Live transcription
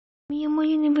Me llamo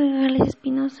Jennifer Gales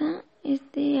Espinosa.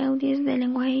 Este audio es de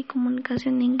lenguaje y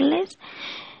comunicación en inglés.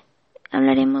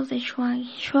 Hablaremos de Shuagi.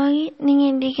 Shuagi, niña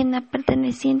indígena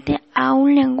perteneciente a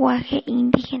un lenguaje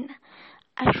indígena.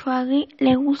 A Shuagi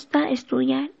le gusta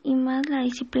estudiar y más la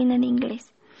disciplina de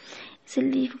inglés. Se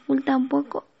le dificulta un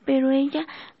poco, pero ella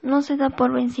no se da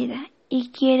por vencida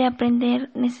y quiere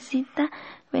aprender. Necesita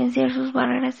vencer sus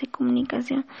barreras de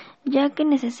comunicación, ya que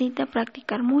necesita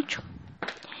practicar mucho.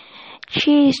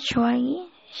 She is Shuagi.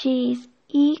 She is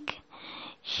Ik.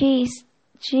 She is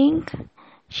Chink.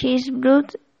 She is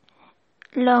blonde,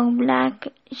 long black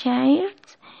hair.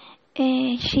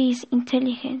 She is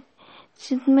intelligent.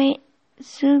 Should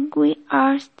we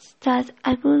ask that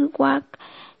a good work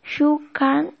you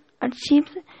can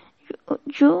achieve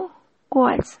your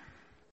goals?